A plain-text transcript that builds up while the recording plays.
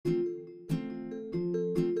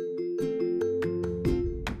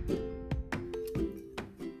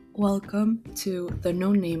Welcome to the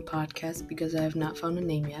No Name podcast because I have not found a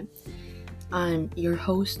name yet. I'm your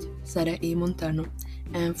host, Sara A. Montano,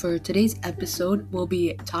 and for today's episode, we'll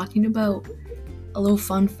be talking about a little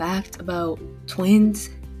fun fact about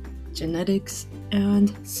twins, genetics,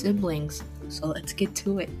 and siblings. So let's get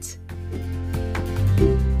to it.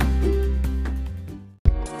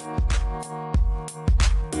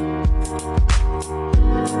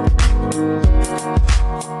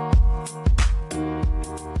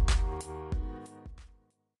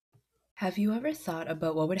 Have you ever thought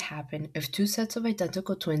about what would happen if two sets of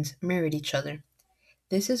identical twins married each other?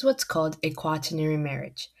 This is what's called a quaternary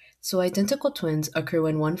marriage. So identical twins occur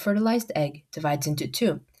when one fertilized egg divides into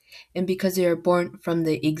two. And because they are born from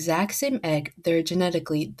the exact same egg, they're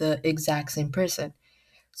genetically the exact same person.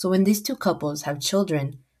 So when these two couples have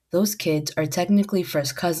children, those kids are technically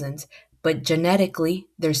first cousins, but genetically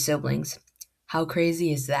they're siblings. How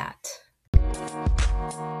crazy is that?